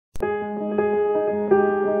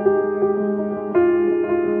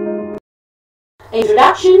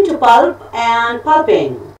Introduction to Pulp and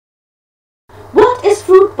Pulping. What is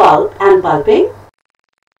fruit pulp and pulping?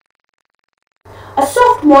 A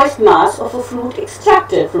soft moist mass of a fruit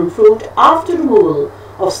extracted from fruit after removal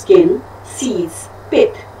of skin, seeds,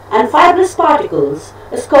 pit and fibrous particles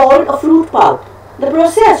is called a fruit pulp. The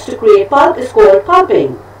process to create pulp is called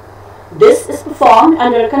pulping. This is performed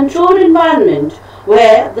under a controlled environment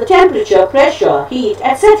where the temperature, pressure, heat,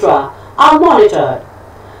 etc. are monitored.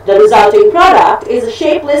 The resulting product is a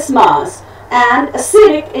shapeless mass and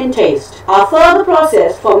acidic in taste, are further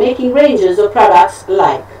processed for making ranges of products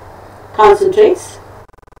like concentrates,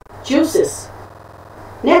 juices,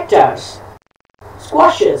 nectars,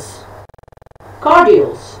 squashes,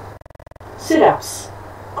 cordials, syrups,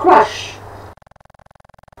 crush,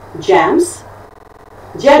 jams,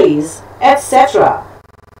 jellies, etc.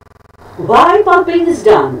 Why pulping is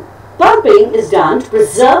done? Pulping is done to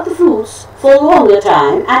preserve the fruits for a longer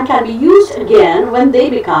time and can be used again when they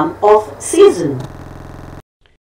become off season.